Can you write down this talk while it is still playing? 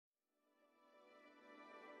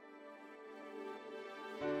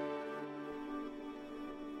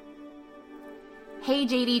Hey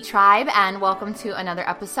JD Tribe, and welcome to another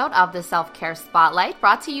episode of the Self-Care Spotlight,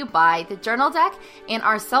 brought to you by the Journal Deck and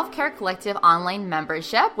our Self-Care Collective online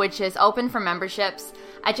membership, which is open for memberships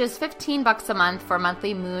at just $15 a month for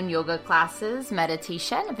monthly moon yoga classes,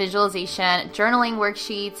 meditation, visualization, journaling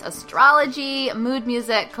worksheets, astrology, mood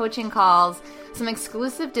music, coaching calls, some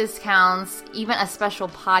exclusive discounts, even a special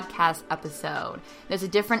podcast episode. There's a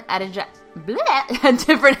different energetic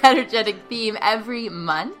theme every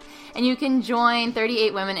month. And you can join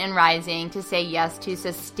 38 Women in Rising to say yes to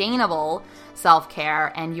sustainable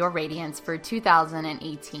self-care and your radiance for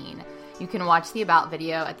 2018. You can watch the About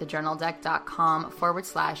video at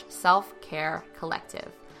thejournaldeck.com/self-care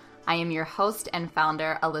collective. I am your host and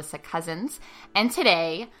founder, Alyssa Cousins. And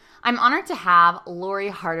today, I'm honored to have Lori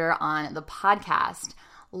Harder on the podcast.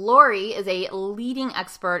 Lori is a leading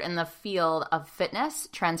expert in the field of fitness,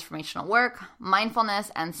 transformational work, mindfulness,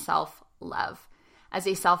 and self-love. As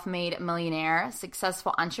a self-made millionaire,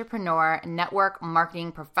 successful entrepreneur, network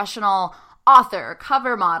marketing professional, author,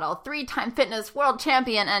 cover model, 3-time fitness world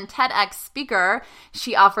champion, and TEDx speaker,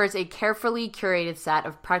 she offers a carefully curated set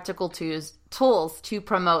of practical tools to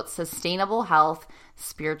promote sustainable health,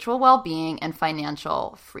 spiritual well-being, and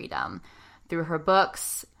financial freedom. Through her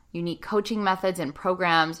books, unique coaching methods, and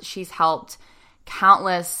programs, she's helped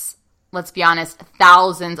countless, let's be honest,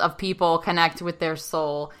 thousands of people connect with their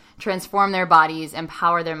soul, transform their bodies,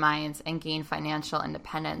 empower their minds, and gain financial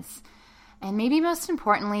independence. And maybe most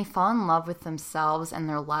importantly, fall in love with themselves and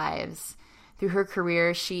their lives. Through her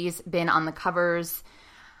career, she's been on the covers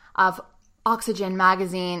of Oxygen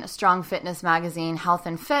Magazine, Strong Fitness Magazine, Health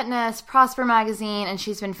and Fitness, Prosper Magazine, and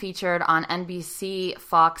she's been featured on NBC,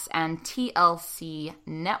 Fox, and TLC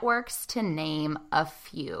networks, to name a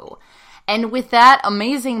few. And with that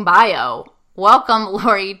amazing bio, welcome,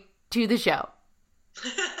 Lori, to the show.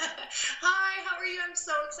 Hi, how are you? I'm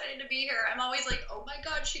so excited to be here. I'm always like, oh my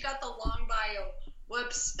God, she got the long bio.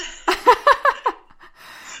 Whoops.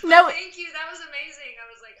 No, thank you. That was amazing. I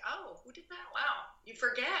was like, oh, who did that? Wow. You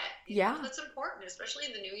forget. Yeah. That's important, especially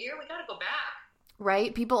in the new year. We got to go back.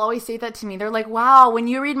 Right? People always say that to me. They're like, wow, when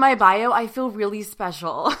you read my bio, I feel really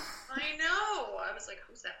special. I know. I was like,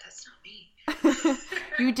 who's that? That's not me.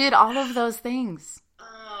 You did all of those things.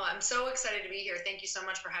 I'm so excited to be here. Thank you so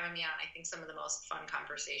much for having me on. I think some of the most fun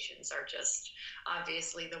conversations are just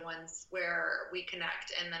obviously the ones where we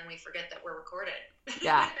connect and then we forget that we're recorded.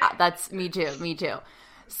 Yeah, that's me too. Me too.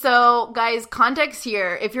 So guys, context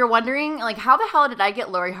here. If you're wondering, like, how the hell did I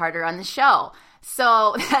get Lori Harder on the show?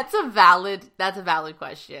 So that's a valid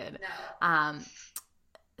question. No.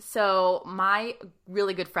 So my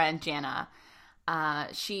really good friend, Jana,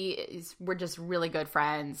 we're just really good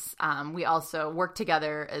friends. We also work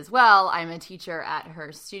together as well. I'm a teacher at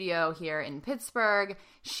her studio here in Pittsburgh.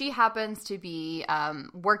 She happens to be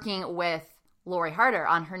working with Lori Harder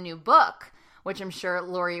on her new book, which I'm sure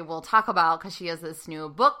Lori will talk about because she has this new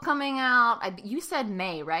book coming out. You said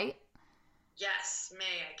May, right? Yes, May.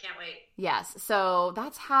 I can't wait. Yes. So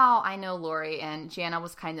that's how I know Lori, and Jana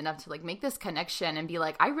was kind enough to make this connection and be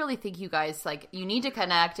like, I really think you guys, you need to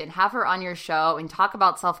connect and have her on your show and talk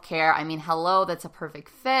about self-care. I mean, hello, that's a perfect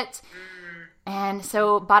fit. And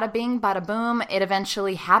so bada bing, bada boom, it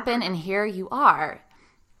eventually happened, and here you are.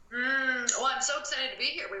 Well, I'm so excited to be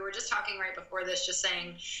here. We were just talking right before this, just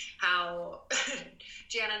saying how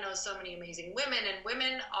Jana knows so many amazing women, and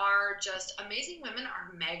women are just amazing. Women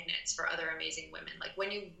are magnets for other amazing women. Like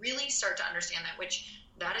when you really start to understand that, which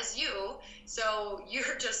that is you. So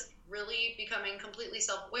you're just really becoming completely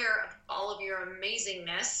self-aware of all of your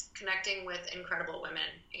amazingness, connecting with incredible women.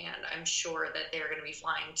 And I'm sure that they're going to be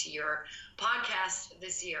flying to your podcast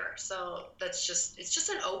this year. So it's just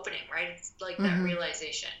an opening, right? It's like that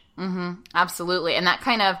realization. Mm-hmm. Absolutely. And that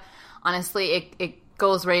kind of, honestly, it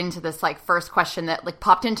goes right into this first question that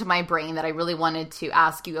popped into my brain that I really wanted to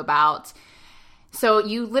ask you about. So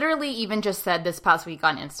you literally even just said this past week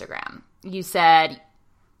on Instagram, you said,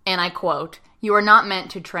 and I quote, "You are not meant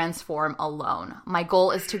to transform alone. My goal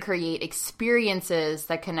is to create experiences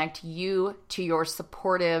that connect you to your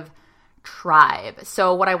supportive tribe."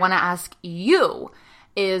 So what I want to ask you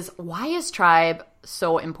is, why is tribe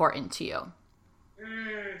so important to you?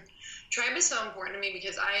 Tribe is so important to me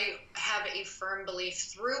because I have a firm belief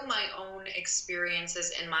through my own experiences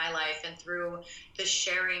in my life and through the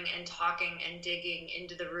sharing and talking and digging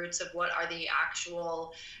into the roots of what are the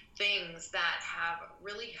actual things that have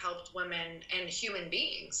really helped women and human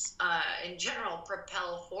beings in general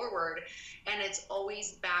propel forward. And it's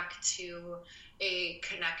always back to a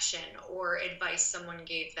connection or advice someone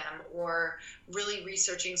gave them, or really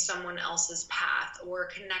researching someone else's path, or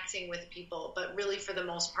connecting with people. But really, for the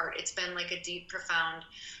most part, it's been like a deep, profound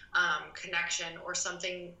connection or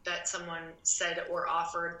something that someone said or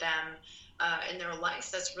offered them in their life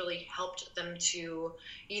that's really helped them to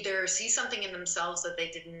either see something in themselves that they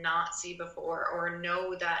did not see before, or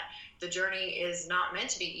know that the journey is not meant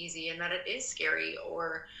to be easy and that it is scary,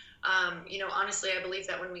 or honestly, I believe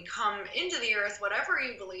that when we come into the earth, whatever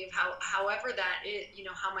you believe, however that is,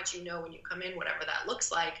 how much you know when you come in, whatever that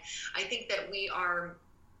looks like, I think that we are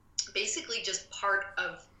basically just part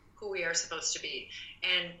of who we are supposed to be.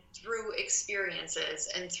 And through experiences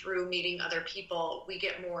and through meeting other people, we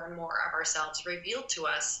get more and more of ourselves revealed to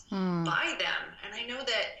us by them. And I know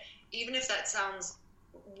that even if that sounds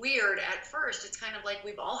weird at first, it's kind of like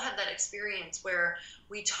we've all had that experience where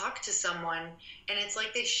we talk to someone and it's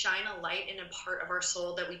like they shine a light in a part of our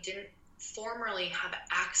soul that we didn't formerly have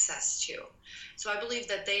access to. So I believe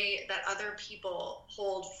that other people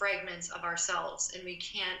hold fragments of ourselves, and we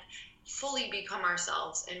can't fully become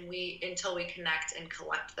ourselves until we connect and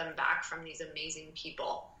collect them back from these amazing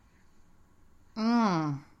people.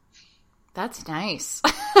 That's nice.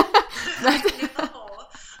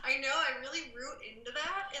 I know. I really root into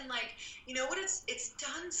that. And you know what? It's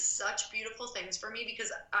done such beautiful things for me,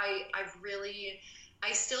 because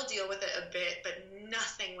I still deal with it a bit, but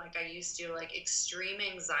nothing like I used to, like extreme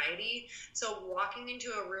anxiety. So walking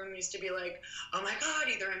into a room used to be like, oh my God,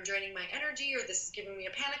 either I'm draining my energy, or this is giving me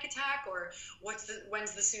a panic attack, or when's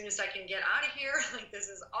the soonest I can get out of here? Like, this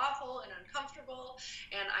is awful and uncomfortable,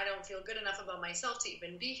 and I don't feel good enough about myself to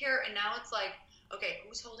even be here. And now it's like, okay,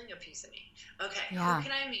 who's holding a piece of me? Okay, yeah. Who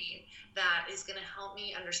can I meet that is going to help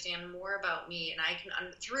me understand more about me? And I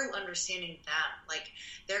can, through understanding them, like,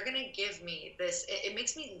 they're going to give me this. It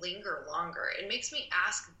makes me linger longer. It makes me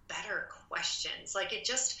ask better questions. Like, it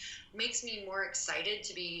just makes me more excited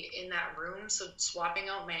to be in that room. So swapping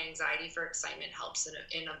out my anxiety for excitement helps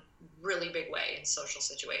in a really big way in social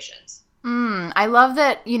situations. I love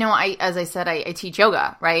that, as I said, I teach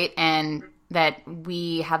yoga, right? And that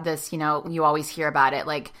we have this, you always hear about it,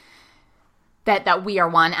 like that we are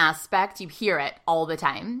one aspect. You hear it all the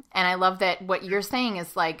time. And I love that what you're saying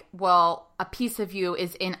is like, well, a piece of you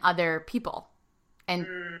is in other people. And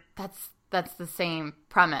that's the same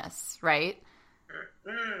premise, right?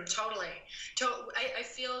 Totally. I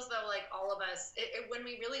feel as though, like, all of us, when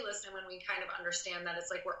we really listen, when we kind of understand that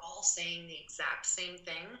it's like we're all saying the exact same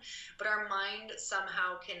thing, but our mind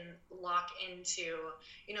somehow can lock into,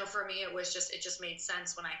 for me, it just made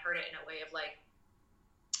sense when I heard it in a way of like,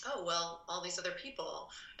 oh, well, all these other people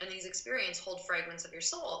and these experiences hold fragments of your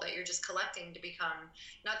soul that you're just collecting to become,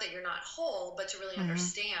 not that you're not whole, but to really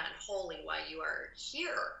understand wholly why you are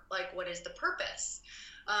here. Like, what is the purpose?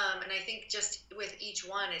 And I think just with each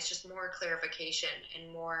one, it's just more clarification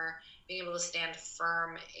and more being able to stand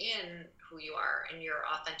firm in who you are and your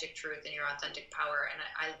authentic truth and your authentic power. And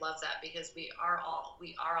I love that, because we are all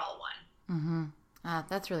one.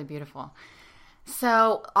 That's really beautiful.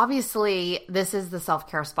 So obviously this is the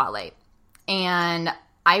self-care spotlight, and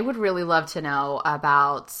I would really love to know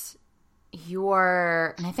about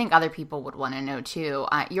and I think other people would want to know too,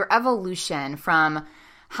 your evolution from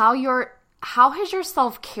how has your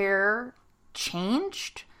self-care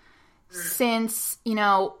changed since,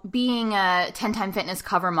 being a 10-time fitness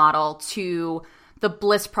cover model to the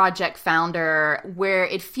Bliss Project founder, where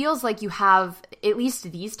it feels like you have, at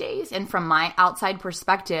least these days, and from my outside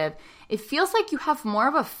perspective, it feels like you have more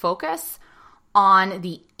of a focus on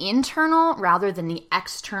the internal rather than the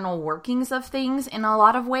external workings of things in a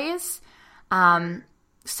lot of ways.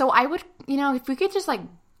 So I would, if we could just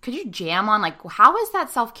could you jam on how is that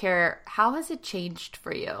self-care? How has it changed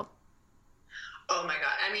for you? Oh my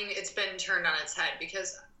God. I mean, it's been turned on its head,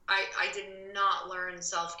 because I did not learn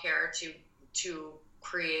self-care to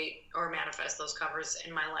create or manifest those covers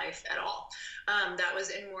in my life at all. That was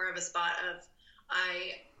in more of a spot of,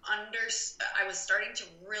 I was starting to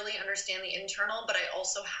really understand the internal, but I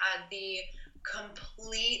also had the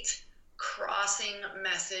complete crossing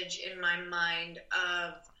message in my mind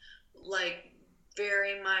of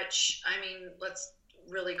very much, let's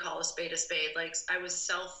really call a spade a spade. Like, I was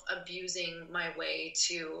self-abusing my way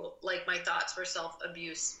to, my thoughts were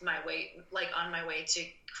self-abuse on my way to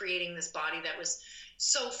creating this body that was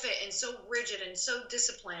so fit and so rigid and so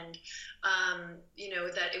disciplined,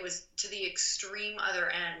 that it was to the extreme other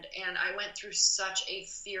end. And I went through such a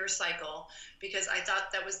fear cycle, because I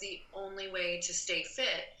thought that was the only way to stay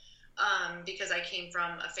fit, because I came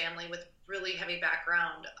from a family with really heavy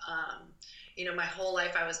background. My whole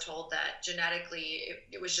life I was told that genetically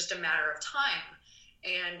it was just a matter of time.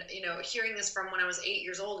 And, hearing this from when I was 8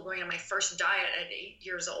 years old, going on my first diet at 8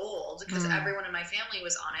 years old, because everyone in my family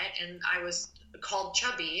was on it, and I was called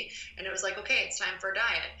chubby, and it was like, okay, it's time for a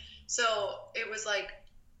diet. So it was like,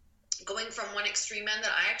 going from one extreme end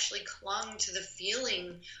that I actually clung to the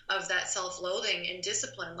feeling of that self-loathing and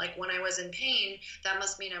discipline. Like when I was in pain, that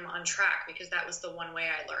must mean I'm on track, because that was the one way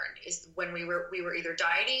I learned, is when we were either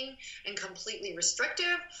dieting and completely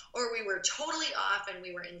restrictive, or we were totally off and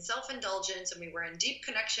we were in self-indulgence and we were in deep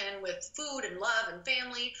connection with food and love and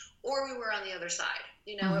family, or we were on the other side.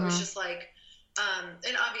 You know, it was just like,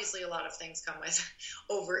 and obviously a lot of things come with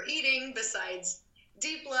overeating besides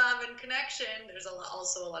deep love and connection. There's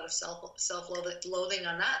also a lot of self-loathing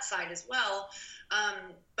on that side as well.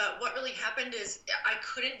 But what really happened is I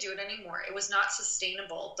couldn't do it anymore. It was not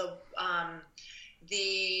sustainable.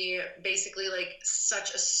 The basically like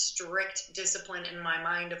such a strict discipline in my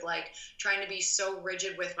mind of like trying to be so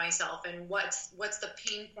rigid with myself, and what's the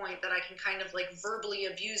pain point that I can kind of like verbally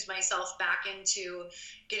abuse myself back into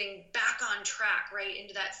getting back on track, right?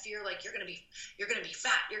 Into that fear, like you're going to be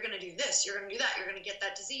fat, you're going to do this, you're going to do that, you're going to get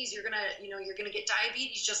that disease, you're going to get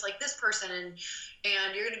diabetes just like this person,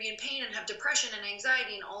 and you're going to be in pain and have depression and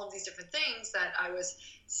anxiety and all of these different things that I was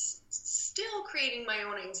still creating my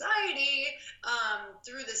own anxiety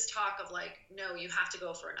through this talk of like, no, you have to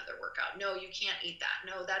go for another workout. No, you can't eat that.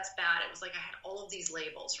 No, that's bad. It was like I had all of these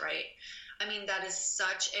labels, right? I mean, that is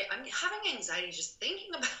I'm having anxiety just thinking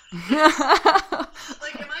about it.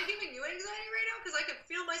 Like, am I giving you anxiety right now? Because I could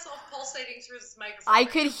feel myself pulsating through this microphone. I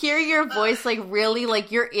could hear your voice like really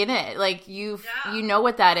like you're in it. Like you know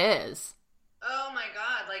what that is. Oh my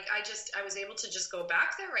God. Like I was able to just go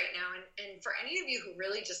back there right now. And for any of you who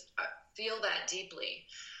really just feel that deeply,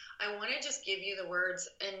 I want to just give you the words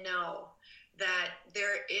and know that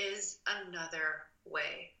there is another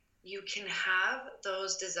way. You can have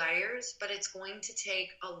those desires, but it's going to take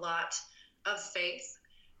a lot of faith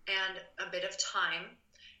and a bit of time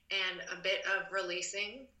and a bit of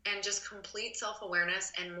releasing and just complete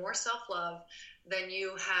self-awareness and more self-love than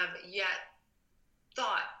you have yet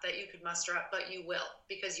thought that you could muster up, but you will,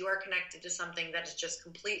 because you are connected to something that is just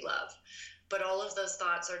complete love. But all of those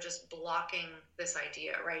thoughts are just blocking this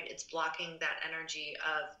idea, right? It's blocking that energy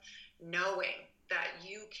of knowing that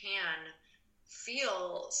you can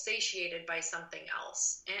feel satiated by something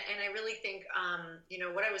else. And I really think,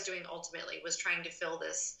 what I was doing ultimately was trying to fill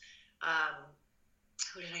this,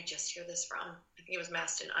 who did I just hear this from? I think it was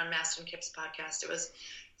on Mastin Kipp's podcast. It was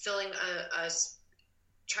filling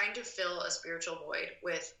trying to fill a spiritual void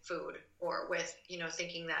with food, or with,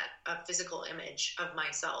 thinking that a physical image of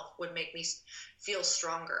myself would make me feel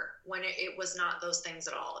stronger, when it was not those things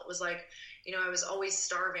at all. It was like, I was always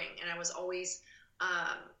starving, and I was always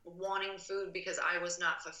wanting food because I was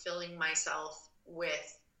not fulfilling myself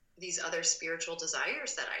with these other spiritual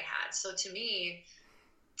desires that I had. So to me,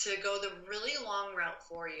 to go the really long route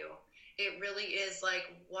for you, it really is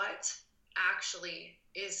like, what actually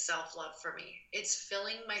is self-love for me? It's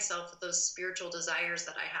filling myself with those spiritual desires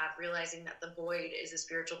that I have, realizing that the void is a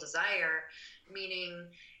spiritual desire, meaning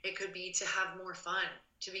it could be to have more fun,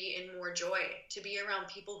 to be in more joy, to be around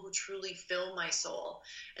people who truly fill my soul.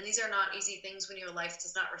 And these are not easy things when your life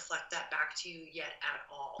does not reflect that back to you yet at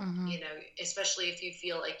all. Mm-hmm. Especially if you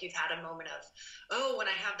feel like you've had a moment of, oh, when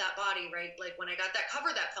I have that body, right? Like when I got that cover,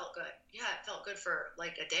 that felt good. Yeah, it felt good for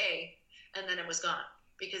like a day, and then it was gone,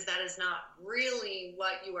 because that is not really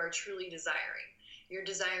what you are truly desiring. You're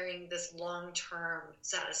desiring this long-term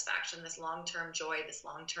satisfaction, this long-term joy, this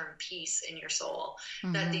long-term peace in your soul,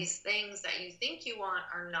 mm-hmm. that these things that you think you want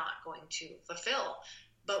are not going to fulfill.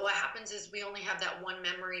 But what happens is we only have that one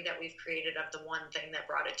memory that we've created of the one thing that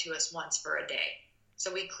brought it to us once for a day.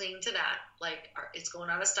 So we cling to that like it's going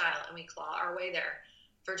out of style, and we claw our way there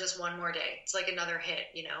for just one more day. It's like another hit,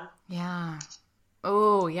 Yeah.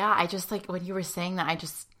 Oh, yeah. I just like when you were saying that,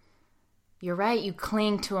 you're right. You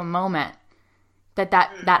cling to a moment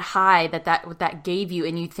that high that gave you,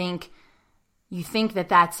 and you think that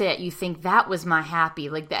that's it. You think that was my happy,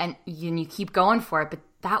 and you keep going for it, but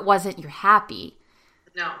that wasn't your happy.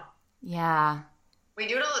 No. Yeah. We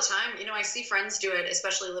do it all the time. I see friends do it,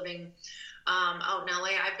 especially living out in LA.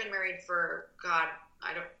 I've been married for,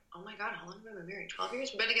 oh my God, how long have I been married? 12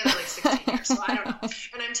 years? We've been together like 16 years, so I don't know.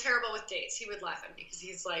 And I'm terrible with dates. He would laugh at me because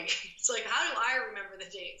he's like, how do I remember the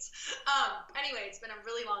dates? Anyway, it's been a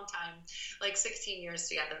really long time, like 16 years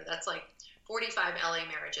together. That's like 45 LA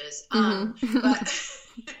marriages. Mm-hmm.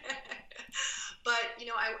 But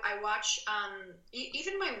I watch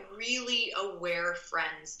even my really aware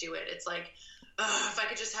friends do it. It's like, if I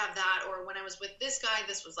could just have that, or when I was with this guy,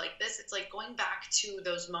 this was like this. It's like going back to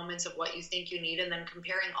those moments of what you think you need, and then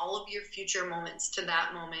comparing all of your future moments to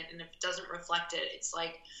that moment. And if it doesn't reflect it, it's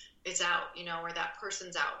like it's out, or that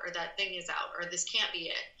person's out, or that thing is out, or this can't be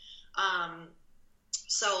it.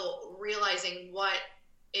 So realizing what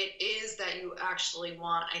it is that you actually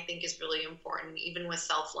want, I think is really important, even with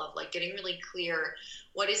self-love, like getting really clear,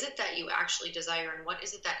 what is it that you actually desire and what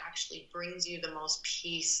is it that actually brings you the most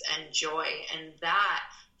peace and joy? And that,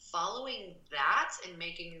 following that and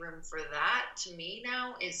making room for that, to me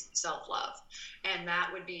now is self-love. And that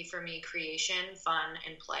would be for me creation, fun,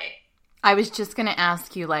 and play. I was just going to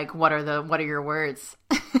ask you, like, what are your words?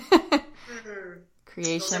 Mm-hmm.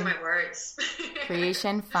 Creation. Those are my words.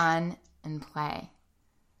 Creation, fun, and play.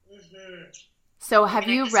 Mm-hmm. So have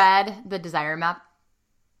you read The Desire Map?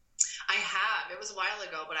 I have. It was a while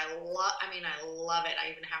ago, but I love it.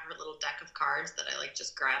 I even have her little deck of cards that I like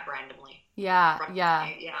just grab randomly. Yeah.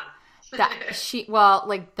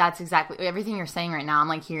 That's exactly everything you're saying right now. I'm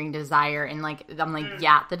like hearing desire and like, I'm like,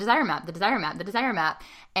 yeah, the desire map.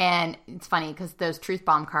 And it's funny because those truth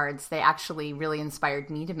bomb cards, they actually really inspired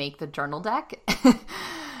me to make the journal deck.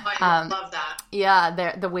 I love that.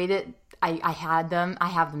 Yeah. The way that I have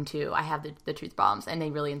them too. I have the truth bombs and they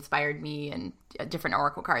really inspired me and different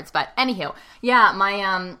oracle cards. But anywho, yeah,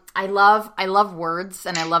 I love words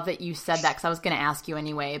and I love that you said that because I was going to ask you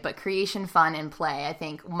anyway, but creation, fun, and play. I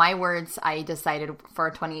think my words I decided for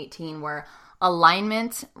 2018 were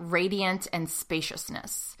alignment, radiant, and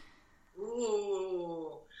spaciousness.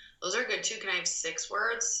 Ooh, those are good too. Can I have 6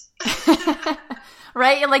 words?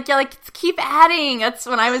 Right? You're like, keep adding. That's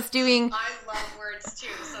when I was doing. I love words too.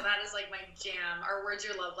 So that is like my jam. Are words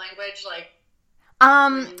your love language? Like,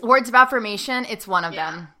 words of affirmation. It's one of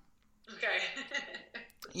them. Okay.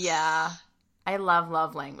 Yeah. I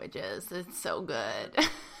love languages. It's so good.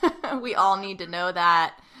 We all need to know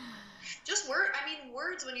that. Just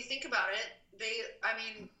words, when you think about it,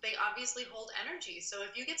 they obviously hold energy. So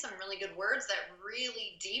if you get some really good words that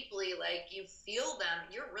really deeply, like, you feel them,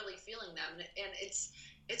 you're really feeling them. And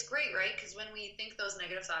it's great, right? Because when we think those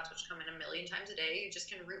negative thoughts, which come in a million times a day, you just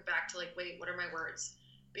can root back to like, wait, what are my words?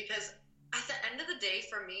 Because at the end of the day,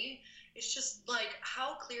 for me, it's just like,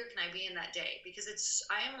 how clear can I be in that day? Because it's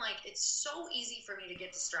so easy for me to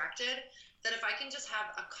get distracted that if I can just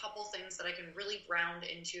have a couple things that I can really ground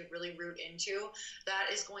into, really root into, that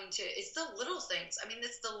is going to, it's the little things. I mean,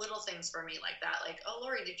 it's the little things for me like that. Like, oh,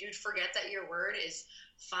 Lori, did you forget that your word is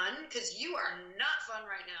fun? Because you are not fun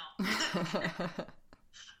right now.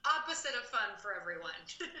 Opposite of fun for everyone.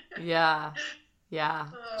 Yeah,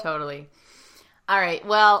 totally. All right.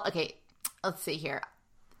 Well, okay. Let's see here.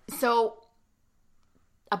 So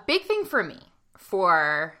a big thing for me,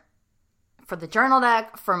 for the journal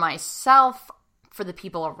deck, for myself, for the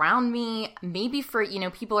people around me, maybe for,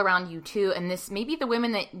 people around you too. And this, maybe the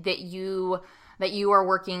women that you are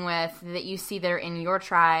working with, that you see that are in your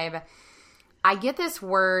tribe. I get this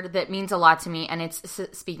word that means a lot to me. And it's,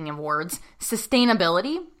 speaking of words,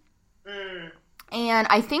 sustainability. And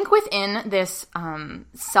I think within this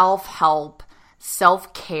self-help,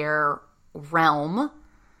 self-care realm,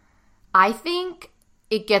 I think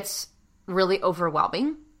it gets really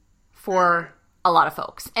overwhelming for a lot of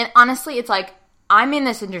folks. And honestly, it's like, I'm in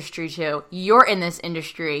this industry too. You're in this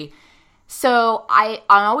industry. So I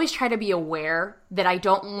always try to be aware that I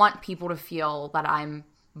don't want people to feel that I'm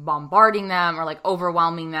bombarding them or like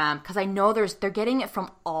overwhelming them, because I know they're getting it from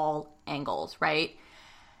all angles, right?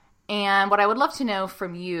 And what I would love to know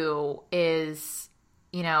from you is,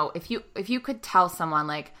 if you could tell someone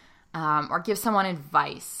like, or give someone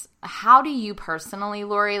advice, how do you personally,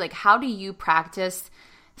 Lori, like how do you practice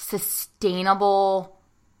sustainable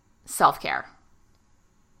self-care?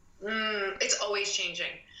 It's always changing.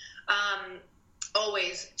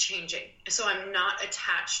 Always changing. So I'm not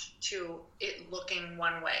attached to it looking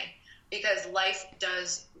one way, because life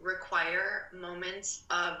does require moments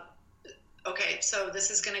of, okay, so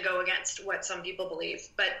this is going to go against what some people believe,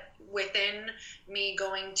 but within me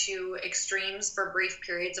going to extremes for brief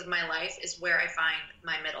periods of my life is where I find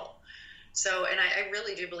my middle. So, and I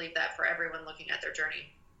really do believe that for everyone looking at their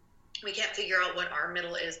journey. We can't figure out what our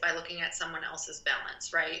middle is by looking at someone else's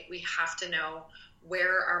balance, right? We have to know,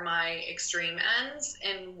 where are my extreme ends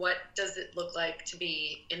and what does it look like to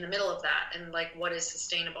be in the middle of that, and like what is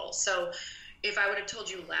sustainable. So if I would have told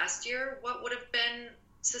you last year what would have been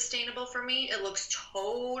sustainable for me, it looks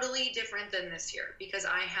totally different than this year, because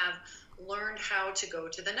I have learned how to go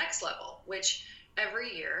to the next level, which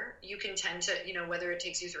every year you can tend to, whether it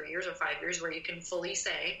takes you 3 years or 5 years, where you can fully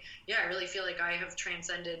say, yeah, I really feel like I have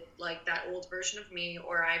transcended like that old version of me,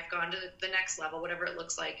 or I've gone to the next level, whatever it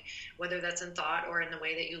looks like, whether that's in thought or in the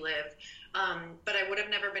way that you live. But I would have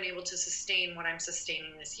never been able to sustain what I'm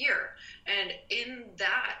sustaining this year. And in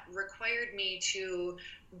that required me to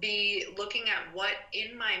be looking at what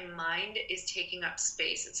in my mind is taking up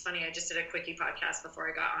space. It's funny, I just did a quickie podcast before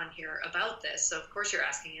I got on here about this. So of course you're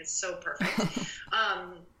asking, it's so perfect.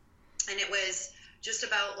 And it was just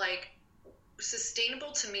about like,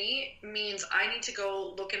 sustainable to me means I need to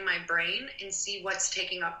go look in my brain and see what's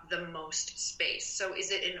taking up the most space. So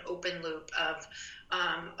is it an open loop of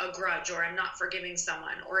a grudge, or I'm not forgiving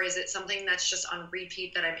someone, or is it something that's just on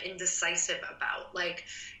repeat that I'm indecisive about? Like,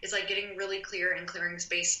 it's like getting really clear and clearing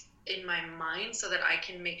space in my mind so that I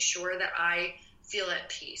can make sure that I feel at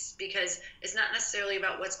peace, because it's not necessarily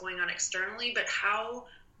about what's going on externally, but how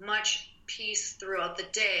much peace throughout the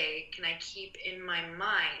day can I keep in my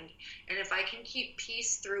mind. And if I can keep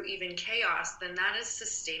peace through even chaos, then that is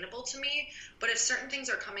sustainable to me. But if certain things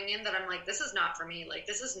are coming in that I'm like, this is not for me, like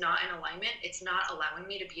this is not in alignment, it's not allowing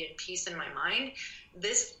me to be in peace in my mind,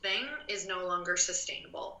 this thing is no longer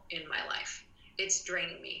sustainable in my life. It's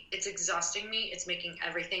draining me. It's exhausting me. It's making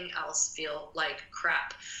everything else feel like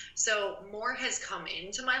crap. So more has come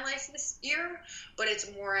into my life this year, but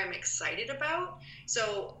it's more I'm excited about.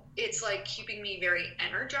 So it's like keeping me very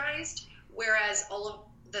energized. Whereas all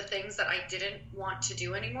of the things that I didn't want to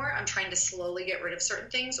do anymore, I'm trying to slowly get rid of certain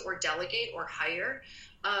things or delegate or hire.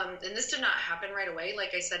 And this did not happen right away.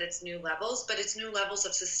 Like I said, it's new levels, but it's new levels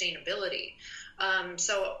of sustainability.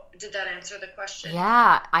 So did that answer the question?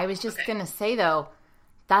 Yeah. I was just going to say, though,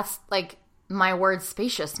 that's like my word,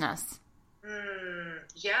 spaciousness.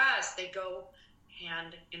 Yes, they go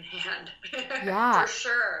hand in hand. Yeah. For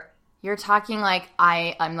sure. You're talking like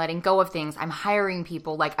I'm letting go of things. I'm hiring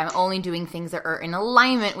people. Like I'm only doing things that are in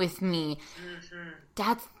alignment with me.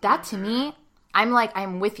 Mm-hmm. That to me, I'm like,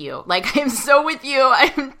 I'm with you. Like I'm so with you.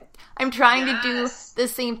 I'm trying to do the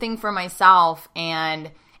same thing for myself, and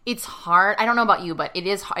it's hard. I don't know about you, but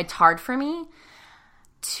it's hard for me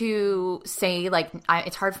to say like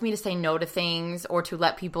it's hard for me to say no to things or to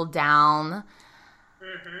let people down.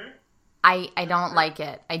 Mm-hmm. I don't like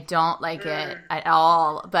it. I don't like it at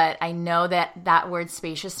all. But I know that word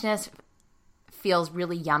spaciousness feels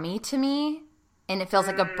really yummy to me, and it feels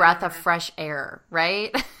like a breath of fresh air,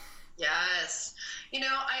 right? Yes. You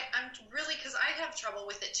know, I'm really, because I have trouble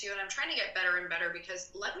with it too, and I'm trying to get better and better, because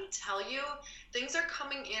let me tell you, things are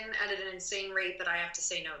coming in at an insane rate that I have to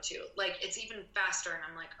say no to. Like, it's even faster, and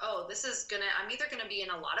I'm like, oh, I'm either going to be in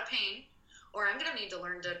a lot of pain, or I'm going to need to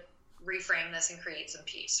learn to reframe this and create some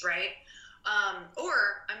peace, right?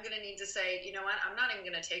 Or I'm going to need to say, you know what, I'm not even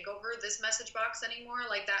going to take over this message box anymore.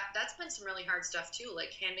 Like that's been some really hard stuff too,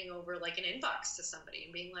 like handing over like an inbox to somebody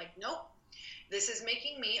and being like, nope, this is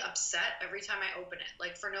making me upset every time I open it,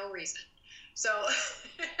 like for no reason. So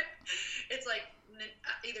it's like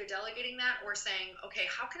either delegating that or saying, okay,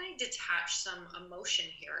 how can I detach some emotion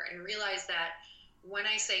here and realize that when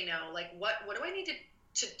I say no, like what do I need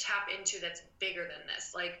to tap into that's bigger than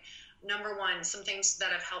this? Like, number one, some things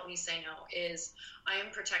that have helped me say no is I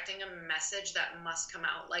am protecting a message that must come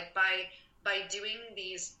out. Like by doing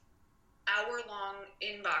these hour-long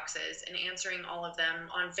inboxes and answering all of them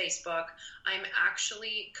on Facebook, I'm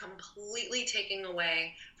actually completely taking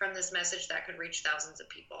away from this message that could reach thousands of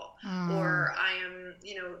people. Or I am,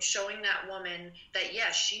 showing that woman that,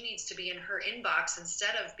 yes, she needs to be in her inbox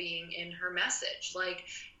instead of being in her message. Like,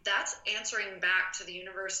 that's answering back to the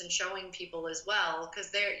universe and showing people as well, because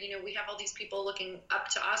they're, we have all these people looking up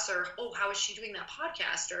to us, or, oh, how is she doing that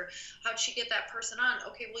podcast, or how'd she get that person on?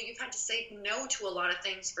 Okay, well, you've had to say no to a lot of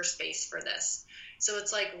things for space for this. So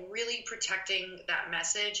it's like really protecting that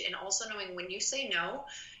message, and also knowing when you say no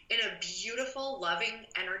in a beautiful, loving,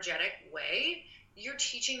 energetic way, you're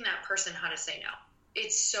teaching that person how to say no.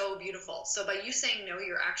 It's so beautiful. So by you saying no,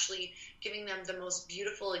 you're actually giving them the most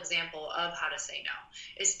beautiful example of how to say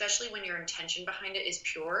no, especially when your intention behind it is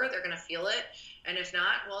pure. They're going to feel it. And if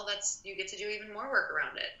not, well, you get to do even more work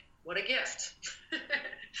around it. What a gift.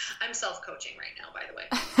 I'm self-coaching right now, by the way.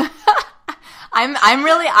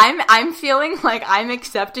 I'm feeling like I'm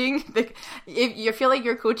accepting if you feel like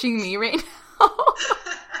you're coaching me right now.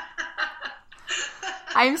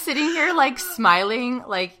 I'm sitting here like smiling,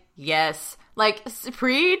 like, yes. Like,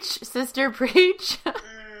 preach, sister, preach.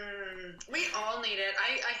 We all need it.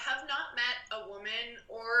 I have not met a woman,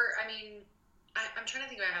 or, I'm trying to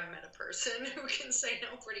think if I haven't met a person who can say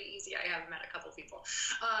no pretty easy. I have met a couple people.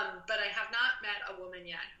 But I have not met a woman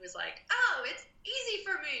yet who is like, oh, it's easy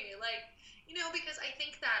for me. Like, because I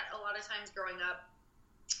think that a lot of times growing up,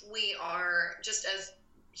 we are just as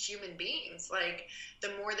human beings, like the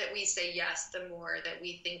more that we say yes, the more that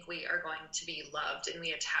we think we are going to be loved, and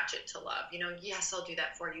we attach it to love. Yes, I'll do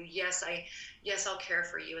that for you. Yes, I'll care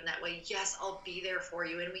for you in that way. Yes, I'll be there for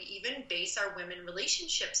you. And we even base our women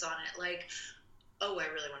relationships on it. Like, Oh, I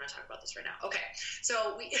really want to talk about this right now. Okay.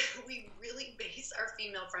 So we really base our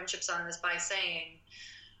female friendships on this by saying,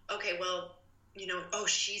 okay, well, oh,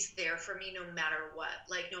 she's there for me no matter what.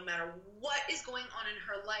 Like, no matter what is going on in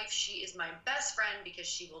her life, she is my best friend because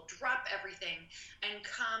she will drop everything and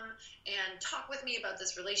come and talk with me about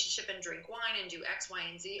this relationship and drink wine and do X, Y,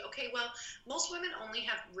 and Z. Okay, well, most women only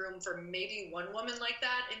have room for maybe one woman like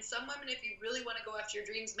that. And some women, if you really want to go after your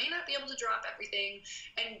dreams, may not be able to drop everything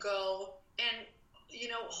and go and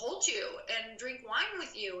hold you and drink wine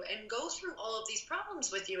with you and go through all of these problems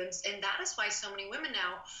with you. And that is why so many women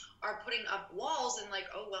now are putting up walls and like,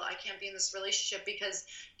 oh, well, I can't be in this relationship because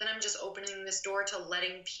then I'm just opening this door to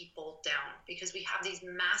letting people down, because we have these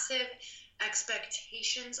massive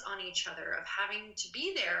expectations on each other of having to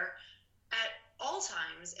be there at all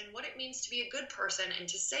times and what it means to be a good person and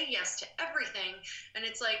to say yes to everything. And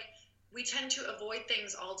it's like, we tend to avoid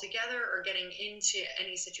things altogether or getting into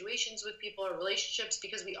any situations with people or relationships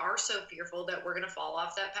because we are so fearful that we're going to fall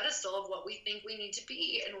off that pedestal of what we think we need to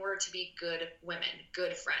be in order to be good women,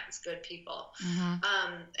 good friends, good people. Mm-hmm.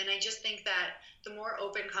 And I just think that the more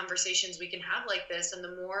open conversations we can have like this and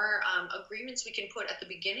the more agreements we can put at the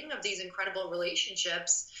beginning of these incredible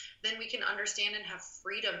relationships, then we can understand and have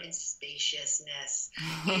freedom and spaciousness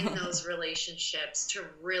in those relationships to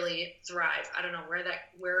really thrive. I don't know where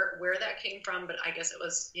that came from, but I guess it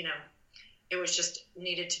was, it was just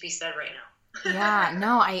needed to be said right now. Yeah,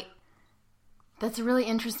 no, that's a really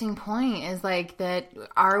interesting point, is like that,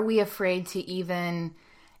 are we afraid to even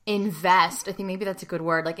invest? I think maybe that's a good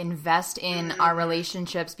word, like invest in our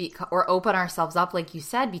relationships or open ourselves up, like you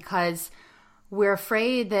said, because we're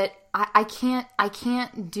afraid that I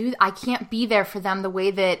can't be there for them the way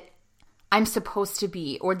that I'm supposed to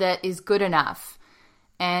be or that is good enough.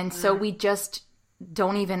 And so we just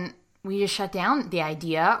shut down the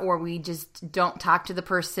idea, or we just don't talk to the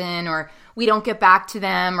person, or we don't get back to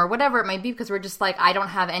them, or whatever it might be, because we're just like, I don't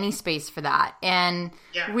have any space for that. And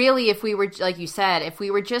really, if we were, like you said, if we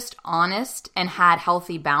were just honest and had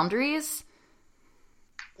healthy boundaries,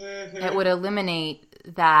 it would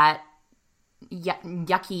eliminate that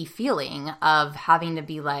yucky feeling of having to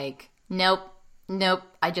be like, nope,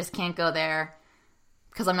 I just can't go there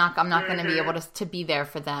because I'm not going to be able to be there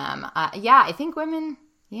for them. I think women,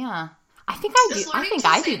 I think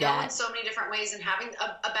I do that in so many different ways, and having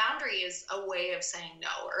a boundary is a way of saying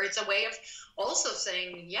no, or it's a way of also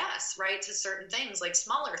saying yes, right, to certain things, like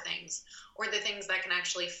smaller things or the things that can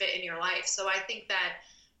actually fit in your life. So I think that,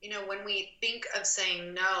 when we think of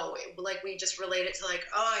saying no, like we just relate it to like,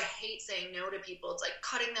 oh, I hate saying no to people. It's like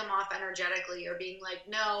cutting them off energetically, or being like,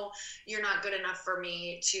 no, you're not good enough for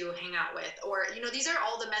me to hang out with. Or, these are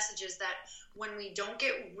all the messages that when we don't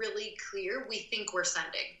get really clear, we think we're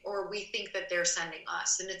sending, or we think that they're sending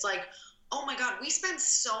us. And it's like, oh my God, we spend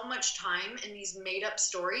so much time in these made up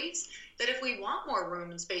stories that if we want more room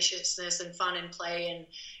and spaciousness and fun and play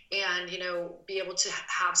and be able to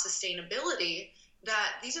have sustainability,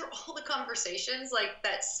 that these are all the conversations like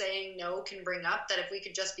that saying no can bring up, that if we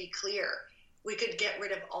could just be clear, we could get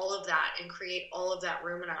rid of all of that and create all of that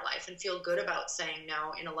room in our life and feel good about saying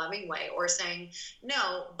no in a loving way, or saying,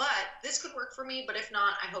 no, but this could work for me. But if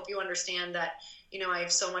not, I hope you understand that, I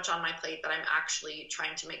have so much on my plate that I'm actually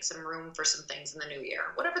trying to make some room for some things in the new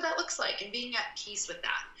year, whatever that looks like, and being at peace with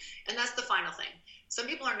that. And that's the final thing. Some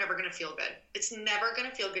people are never going to feel good. It's never going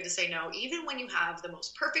to feel good to say no, even when you have the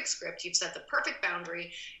most perfect script, you've set the perfect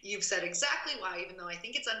boundary, you've said exactly why, even though I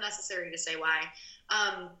think it's unnecessary to say why.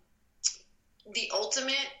 The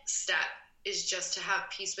ultimate step is just to have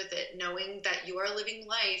peace with it, knowing that you are living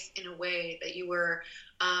life in a way that you were,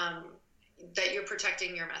 that you're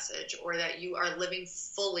protecting your message, or that you are living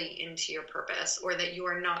fully into your purpose, or that you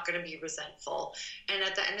are not going to be resentful. And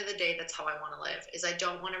at the end of the day, that's how I want to live, is I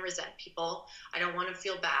don't want to resent people. I don't want to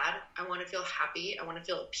feel bad. I want to feel happy. I want to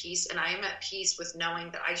feel at peace. And I am at peace with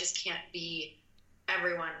knowing that I just can't be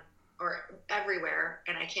everyone or everywhere,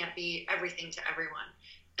 and I can't be everything to everyone.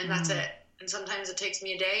 And that's it. And sometimes it takes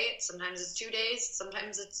me a day, sometimes it's 2 days,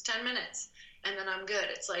 sometimes it's 10 minutes, and then I'm good.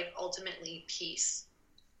 It's like ultimately peace.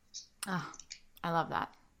 Oh, I love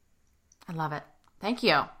that. I love it. Thank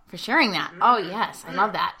you for sharing that. Oh, yes. I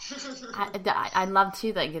love that. I love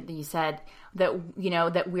too that you said that,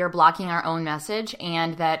 that we're blocking our own message,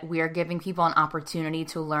 and that we're giving people an opportunity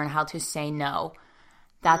to learn how to say no.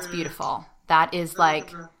 That's beautiful. That is like,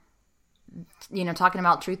 talking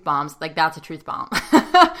about truth bombs, like that's a truth bomb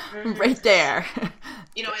right there.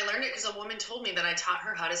 I learned it because a woman told me that I taught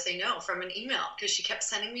her how to say no from an email, because she kept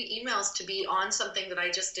sending me emails to be on something that I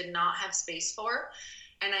just did not have space for.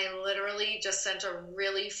 And I literally just sent a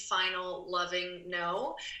really final, loving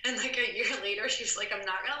no. And like a year later, she was like, I'm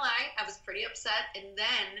not going to lie, I was pretty upset. And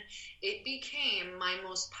then it became my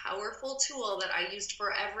most powerful tool that I used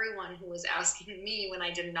for everyone who was asking me when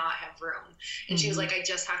I did not have room. And she was like, I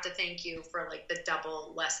just have to thank you for like the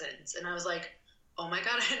double lessons. And I was like, oh my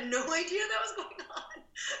God, I had no idea that was going on.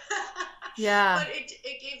 Yeah. But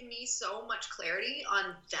it gave me so much clarity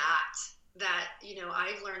on that, you know,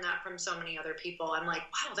 I've learned that from so many other people. I'm like,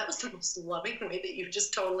 wow, that was the most loving way that you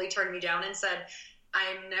just totally turned me down and said,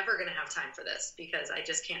 I'm never going to have time for this because I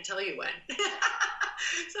just can't tell you when.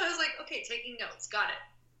 So I was like, okay, taking notes. Got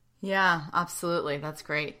it. Yeah, absolutely. That's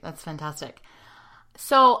great. That's fantastic.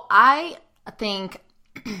 So I think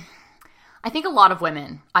a lot of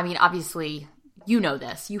women, I mean, obviously, you know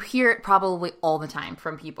this, you hear it probably all the time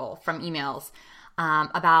from people, from emails,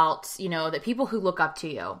 about, you know, the people who look up to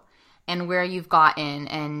you and where you've gotten.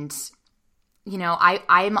 And, you know,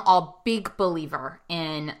 I'm a big believer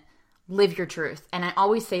in live your truth. And I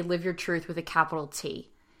always say live your truth with a capital T.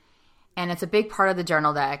 And it's a big part of the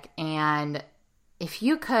journal deck. And if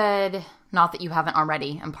you could, not that you haven't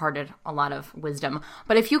already imparted a lot of wisdom,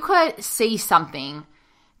 but if you could say something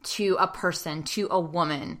to a person, to a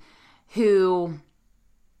woman who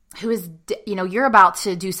is, you know, you're about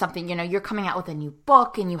to do something, you know, you're coming out with a new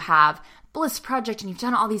book and you have Bliss Project and you've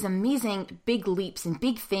done all these amazing big leaps and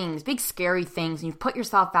big things, big scary things, and you've put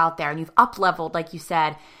yourself out there and you've up-leveled, like you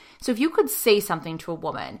said. So if you could say something to a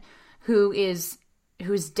woman who's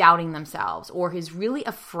doubting themselves or who's really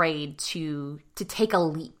afraid to take a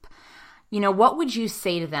leap, you know, what would you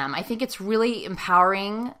say to them? I think it's really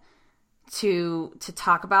empowering to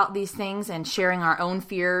talk about these things and sharing our own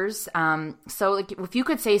fears. So like, if you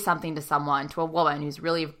could say something to someone, to a woman who's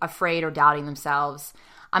really afraid or doubting themselves,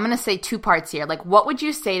 I'm going to say two parts here. Like, what would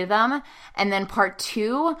you say to them? And then part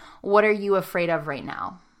two, what are you afraid of right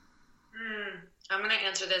now? I'm going to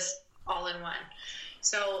answer this all in one.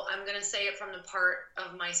 So I'm going to say it from the part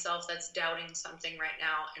of myself that's doubting something right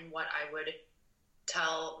now. And what I would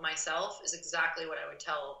tell myself is exactly what I would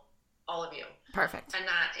tell all of you. Perfect. And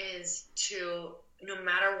that is to, no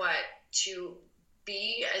matter what, to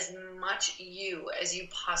be as much you as you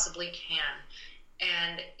possibly can.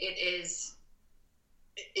 And it's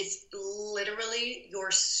literally your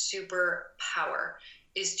superpower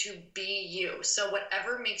is to be you. So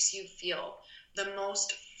whatever makes you feel the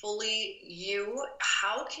most fully you,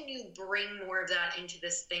 how can you bring more of that into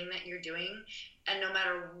this thing that you're doing? And no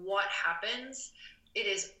matter what happens, it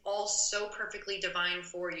is all so perfectly divine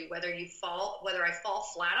for you. Whether I fall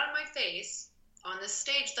flat on my face on this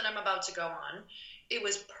stage that I'm about to go on, it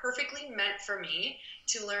was perfectly meant for me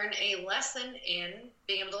to learn a lesson in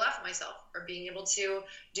being able to laugh at myself, or being able to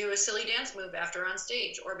do a silly dance move after on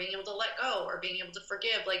stage, or being able to let go, or being able to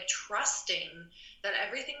forgive, like trusting that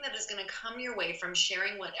everything that is going to come your way from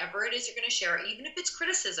sharing whatever it is you're going to share, even if it's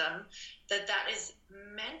criticism, that is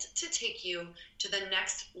meant to take you to the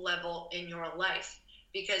next level in your life.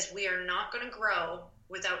 Because we are not going to grow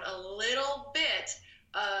without a little bit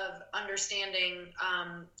of understanding,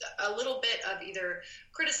 a little bit of either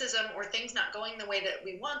criticism or things not going the way that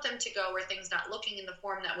we want them to go, or things not looking in the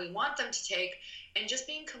form that we want them to take, and just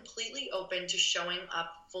being completely open to showing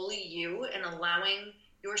up fully you and allowing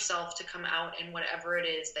yourself to come out in whatever it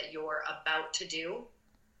is that you're about to do.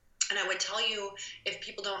 And I would tell you, if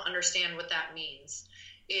people don't understand what that means,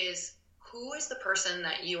 is who is the person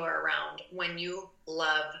that you are around when you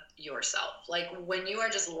love yourself? Like when you are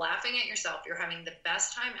just laughing at yourself, you're having the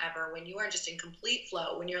best time ever, when you are just in complete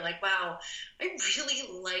flow, when you're like, wow, I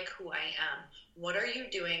really like who I am. What are you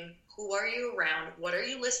doing? Who are you around? What are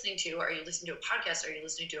you listening to? Are you listening to a podcast? Are you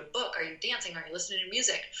listening to a book? Are you dancing? Are you listening to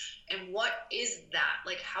music? And what is that?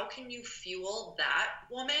 Like, how can you fuel that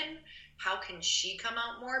woman? How can she come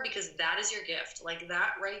out more? Because that is your gift. Like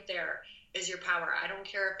that right there is your power. I don't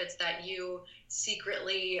care if it's that you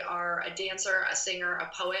secretly are a dancer, a singer, a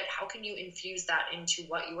poet. How can you infuse that into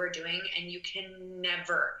what you are doing? And you can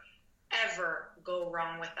never, ever go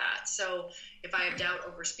wrong with that. So if I have doubt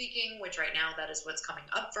over speaking, which right now that is what's coming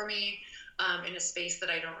up for me, in a space that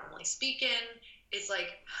I don't normally speak in, it's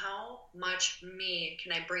like, how much me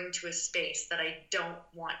can I bring to a space that I don't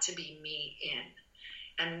want to be me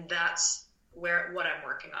in? And that's what I'm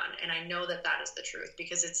working on. And I know that is the truth,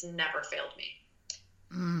 because it's never failed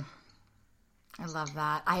me. I love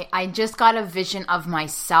that. I just got a vision of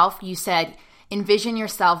myself. You said, envision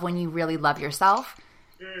yourself when you really love yourself.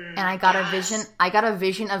 And I got a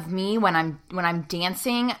vision of me when I'm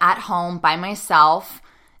dancing at home by myself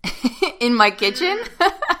in my kitchen.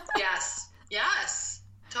 Yes,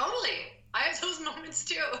 totally. I have those moments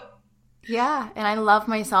too. Yeah, and I love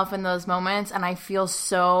myself in those moments, and I feel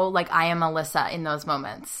so like I am Alyssa in those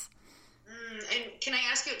moments. And can I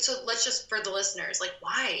ask you, so let's just, for the listeners, like,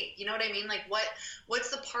 why? You know what I mean? Like,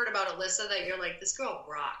 what's the part about Alyssa that you're like, this girl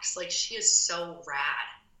rocks? Like, she is so rad.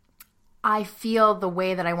 I feel the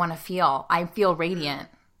way that I want to feel. I feel radiant.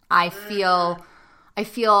 I feel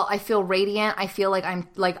radiant. I feel like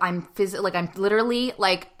I'm literally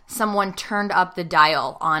like someone turned up the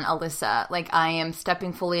dial on Alyssa. Like I am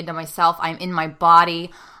stepping fully into myself. I'm in my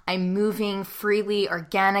body. I'm moving freely,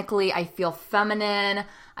 organically. I feel feminine.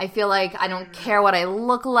 I feel like I don't care what I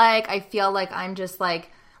look like. I feel like I'm just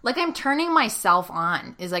like I'm turning myself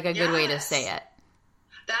on is like a good way to say it.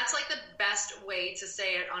 That's like the best way to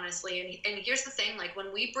say it, honestly. And here's the thing, like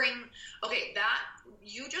when we bring, that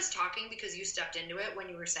you just talking because you stepped into it when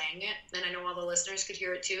you were saying it, and I know all the listeners could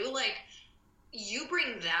hear it too, like you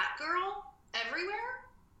bring that girl everywhere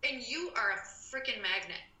and you are a freaking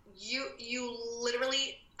magnet. You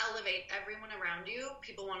literally elevate everyone around you.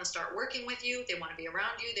 People want to start working with you. They want to be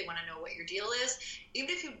around you. They want to know what your deal is.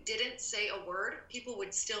 Even if you didn't say a word, people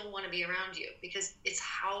would still want to be around you because it's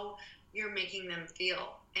how you're making them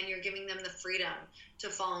feel, and you're giving them the freedom to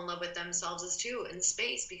fall in love with themselves as too in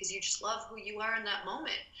space because you just love who you are in that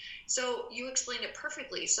moment. So you explained it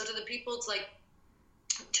perfectly. So to the people, it's like,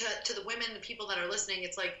 to the women, the people that are listening,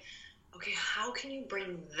 it's like, okay, how can you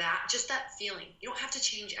bring that, just that feeling? You don't have to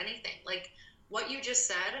change anything. Like what you just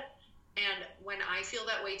said, and when I feel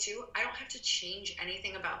that way too, I don't have to change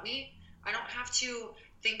anything about me. I don't have to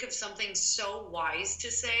think of something so wise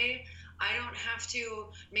to say. I don't have to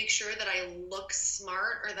make sure that I look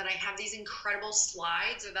smart or that I have these incredible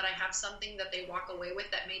slides or that I have something that they walk away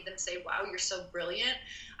with that made them say, wow, you're so brilliant.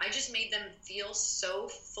 I just made them feel so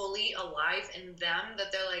fully alive in them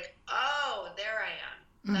that they're like, oh, there I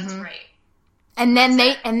am. That's right. And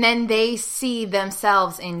then they see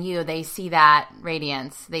themselves in you. They see that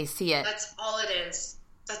radiance. They see it. That's all it is.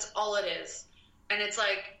 That's all it is. And it's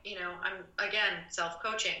like, I'm again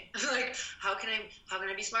self-coaching. Like, how can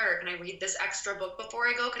I be smarter? Can I read this extra book before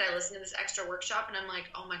I go? Could I listen to this extra workshop? And I'm like,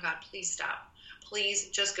 oh my God, please stop. Please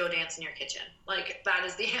just go dance in your kitchen. Like that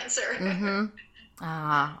is the answer. Mm-hmm.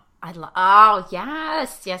 Oh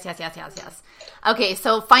yes. Okay,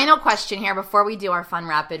 so final question here before we do our fun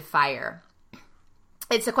rapid fire.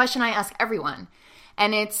 It's a question I ask everyone,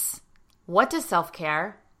 and it's, what does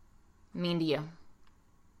self-care mean to you?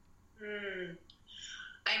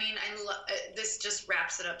 I mean, this just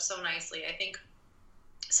wraps it up so nicely. I think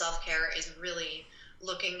self-care is really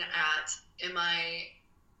looking at, am I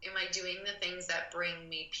doing the things that bring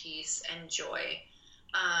me peace and joy?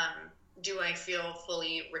 Do I feel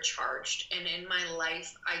fully recharged? And in my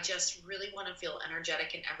life, I just really want to feel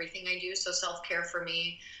energetic in everything I do. So self-care for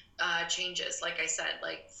me changes. Like I said,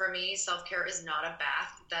 like for me, self-care is not a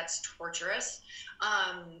bath. That's torturous.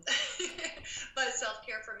 But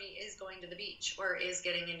self-care for me is going to the beach, or is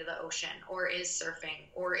getting into the ocean, or is surfing,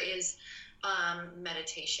 or is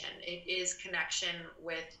meditation. It is connection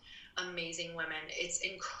with amazing women. It's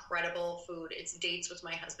incredible food. It's dates with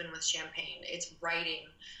my husband with champagne. It's writing.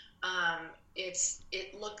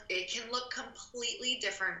 It can look completely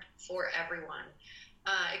different for everyone.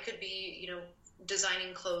 It could be,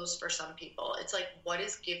 designing clothes for some people. It's like, what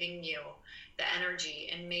is giving you the energy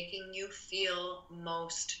and making you feel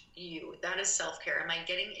most you? That is self-care. Am I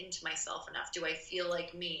getting into myself enough? Do I feel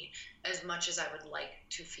like me as much as I would like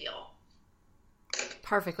to feel?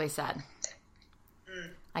 Perfectly said.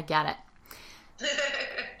 I get it.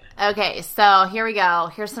 Okay, so here we go.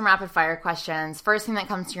 Here's some rapid fire questions. First thing that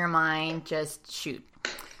comes to your mind, just shoot.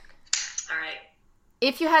 All right.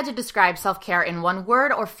 If you had to describe self-care in one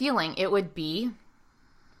word or feeling, it would be?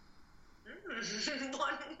 I'm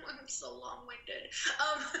so long-winded.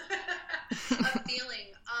 A feeling.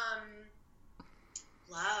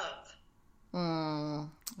 Love.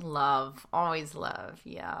 Love. Always love.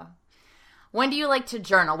 Yeah. When do you like to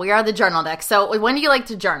journal? We are the journal deck. So when do you like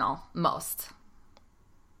to journal most?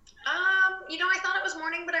 I thought it was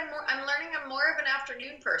morning, but I'm learning I'm more of an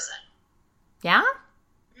afternoon person. Yeah?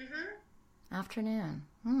 Mm-hmm. Afternoon.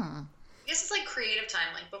 I guess it's like creative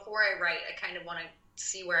time. Like before I write, I kind of want to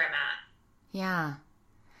see where I'm at. Yeah.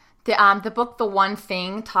 The book The One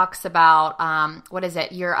Thing talks about what is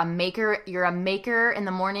it? You're a maker in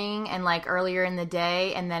the morning and like earlier in the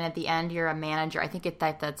day, and then at the end you're a manager. I think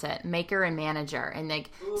that's it. Maker and manager. And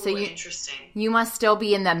like interesting. You must still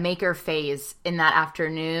be in the maker phase in that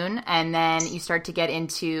afternoon, and then you start to get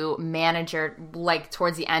into manager like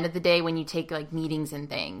towards the end of the day when you take like meetings and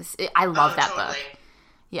things. I love that book.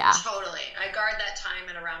 Yeah. Totally. I guard that time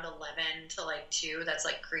at around 11 to like 2. That's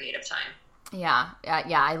like creative time. Yeah.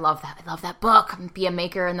 I love that. I love that book. Be a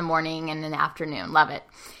maker in the morning and in the afternoon. Love it.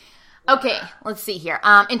 Okay, let's see here.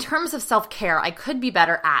 In terms of self-care, I could be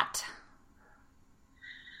better at.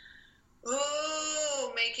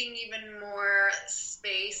 Ooh, making even more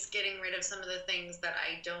space, getting rid of some of the things that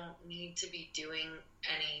I don't need to be doing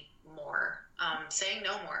anymore. Saying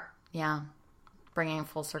no more. Yeah, bringing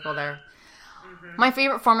full circle there. Mm-hmm. My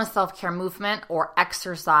favorite form of self-care movement or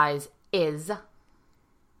exercise is?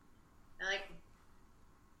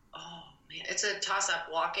 It's a toss-up.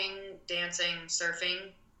 Walking, dancing,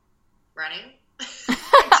 surfing, running.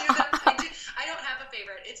 I don't have a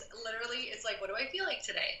favorite. It's like, what do I feel like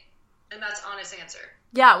today? And that's honest answer.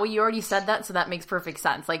 Yeah, well, you already said that, so that makes perfect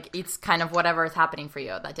sense. Like, it's kind of whatever is happening for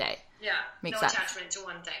you that day. Yeah, makes no sense. Attachment to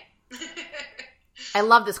one thing. I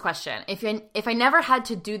love this question. If I never had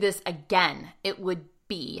to do this again, it would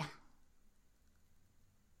be...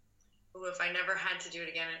 Ooh, if I never had to do it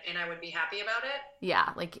again and I would be happy about it? Yeah,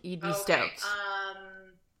 like you'd be stoked.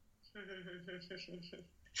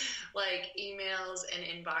 Like emails and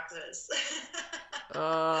inboxes.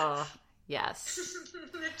 Oh, yes.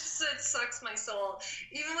 It sucks my soul.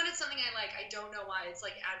 Even when it's something I like, I don't know why. It's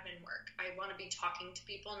like admin work. I want to be talking to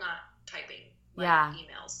people, not typing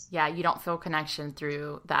emails. Yeah, you don't feel connection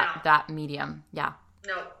through that medium. Yeah.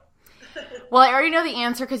 No. Well, I already know the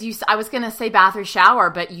answer because I was going to say bath or shower,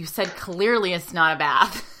 but you said clearly it's not a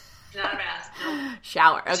bath. Not a bath. No.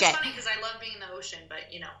 Shower. Okay. Which is funny because I love being in the ocean, but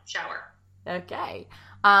shower. Okay.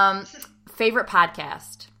 Favorite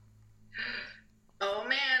podcast? Oh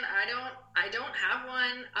man, I don't have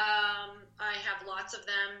one. I have lots of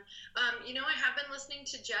them. I have been listening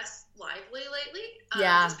to Jess Lively lately.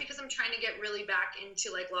 Just because I'm trying to get really back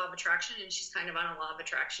into like law of attraction, and she's kind of on a law of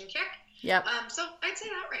attraction kick. Yep. So I'd say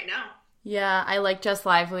that right now. Yeah, I like Jess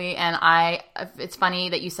Lively, and it's funny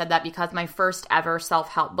that you said that because my first ever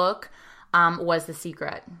self-help book was The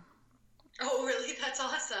Secret. Oh, really? That's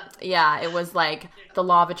awesome. Yeah, it was like the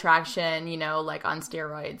law of attraction, like on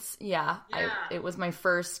steroids. Yeah. It was my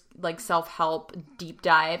first like self-help deep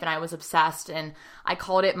dive, and I was obsessed, and I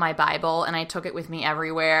called it my Bible, and I took it with me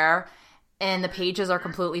everywhere. And the pages are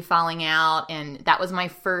completely falling out, and that was my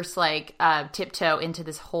first like tiptoe into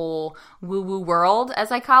this whole woo-woo world,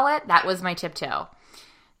 as I call it. That was my tiptoe.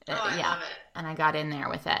 I love it. And I got in there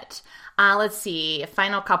with it. Let's see,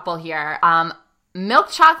 final couple here. Milk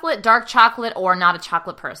chocolate, dark chocolate, or not a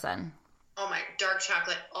chocolate person? Oh my, dark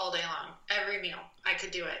chocolate all day long. Every meal. I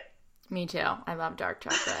could do it. Me too. I love dark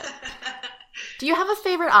chocolate. Do you have a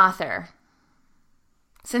favorite author?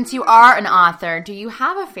 Since you are an author, do you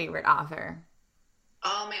have a favorite author?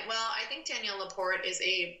 Oh man, well, I think Danielle Laporte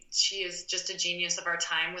she is just a genius of our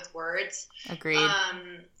time with words. Agreed.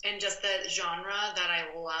 And just the genre that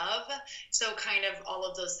I love. So kind of all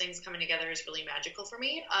of those things coming together is really magical for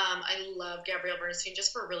me. I love Gabrielle Bernstein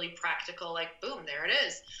just for really practical, like, boom, there it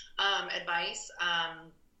is, advice.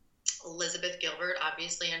 Elizabeth Gilbert,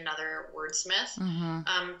 obviously another wordsmith. Mm-hmm.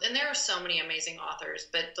 And there are so many amazing authors,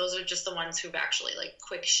 but those are just the ones who've actually like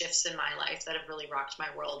quick shifts in my life that have really rocked my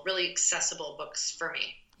world. Really accessible books for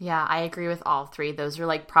me. Yeah, I agree with all three. Those are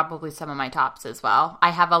like probably some of my tops as well. I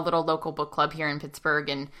have a little local book club here in Pittsburgh,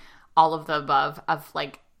 and all of the above of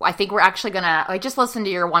like, I think we're actually I just listened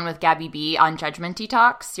to your one with Gabby B on Judgment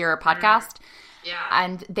Detox, your podcast. Yeah.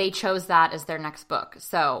 And they chose that as their next book.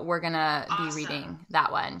 So we're going to be reading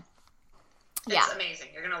that one. It's amazing.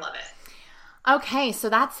 You're going to love it. Okay, so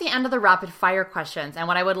that's the end of the rapid fire questions. And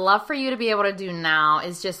what I would love for you to be able to do now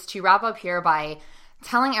is just to wrap up here by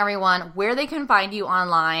telling everyone where they can find you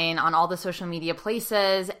online on all the social media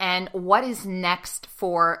places and what is next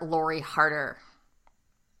for Lori Harder.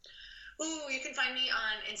 Ooh, you can find me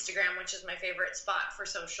on Instagram, which is my favorite spot for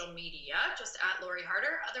social media, just at Lori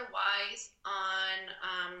Harder. Otherwise,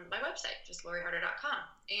 on my website, just loriharder.com.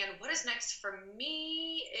 And what is next for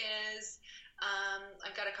me is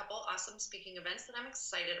I've got a couple awesome speaking events that I'm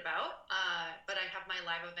excited about, but I have my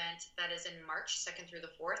live event that is in March 2nd through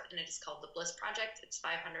the 4th, and it is called The Bliss Project. It's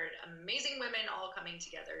 500 amazing women all coming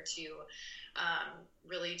together to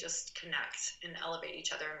really just connect and elevate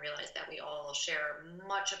each other and realize that we all share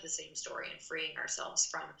much of the same story and freeing ourselves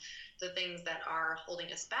from the things that are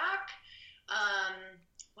holding us back.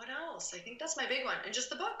 What else? I think that's my big one. And just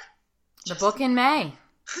the book. The book in May.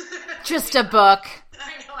 Just a book.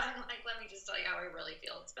 I know. I'm like, let me just tell you how I really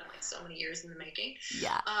feel. It's been like so many years in the making.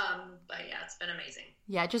 Yeah. But yeah, it's been amazing.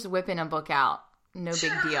 Yeah, just whipping a book out. No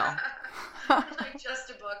big deal. Like just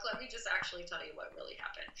a book. Let me just actually tell you what really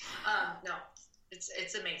happened. No,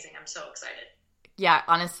 it's amazing. I'm so excited. Yeah,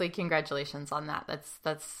 honestly, congratulations on that.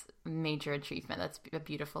 That's major achievement. That's a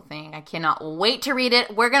beautiful thing. I cannot wait to read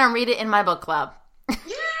it. We're gonna read it in my book club.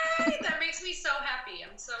 Yay! That makes me so happy.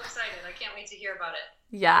 I'm so excited. I can't wait to hear about it.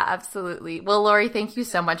 Yeah, absolutely. Well, Lori, thank you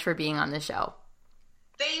so much for being on the show.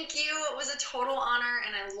 Thank you. It was a total honor,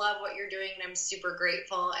 and I love what you're doing, and I'm super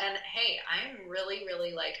grateful. And hey, I'm really,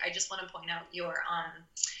 really I just want to point out your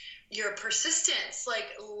persistence. Like,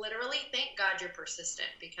 literally, thank God you're persistent,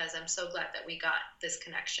 because I'm so glad that we got this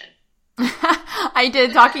connection. I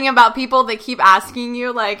did, talking about people that keep asking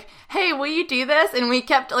you, like, hey, will you do this? And we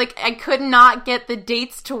kept, I could not get the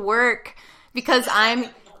dates to work because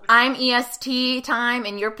I'm EST time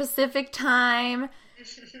and you're Pacific time.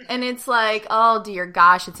 And it's like, oh, dear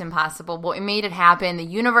gosh, it's impossible. Well, it made it happen. The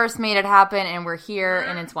universe made it happen, and we're here,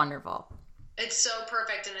 and it's wonderful. It's so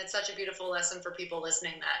perfect, and it's such a beautiful lesson for people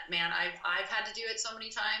listening that, man, I've had to do it so many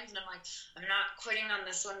times, and I'm like, I'm not quitting on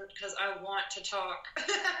this one because I want to talk.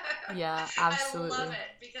 Yeah, absolutely. I love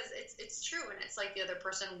it because it's true, and it's like the other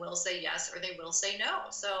person will say yes or they will say no.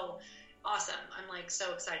 So awesome. I'm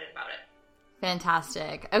so excited about it.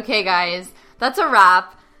 Fantastic. Okay, guys, that's a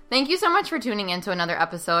wrap. Thank you so much for tuning in to another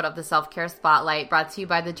episode of the Self-Care Spotlight, brought to you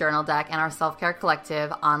by The Journal Deck and our Self-Care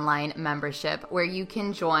Collective online membership, where you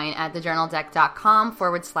can join at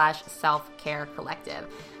thejournaldeck.com/self-care collective.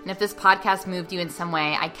 And if this podcast moved you in some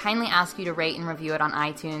way, I kindly ask you to rate and review it on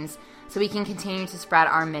iTunes so we can continue to spread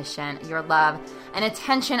our mission. Your love and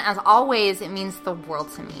attention, as always, it means the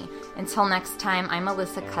world to me. Until next time, I'm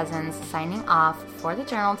Alyssa Cousins, signing off for The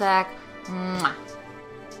Journal Deck. Mwah.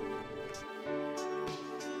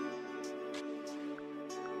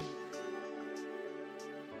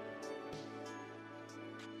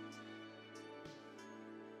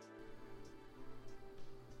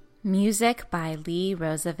 Music by Lee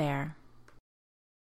Rosevere.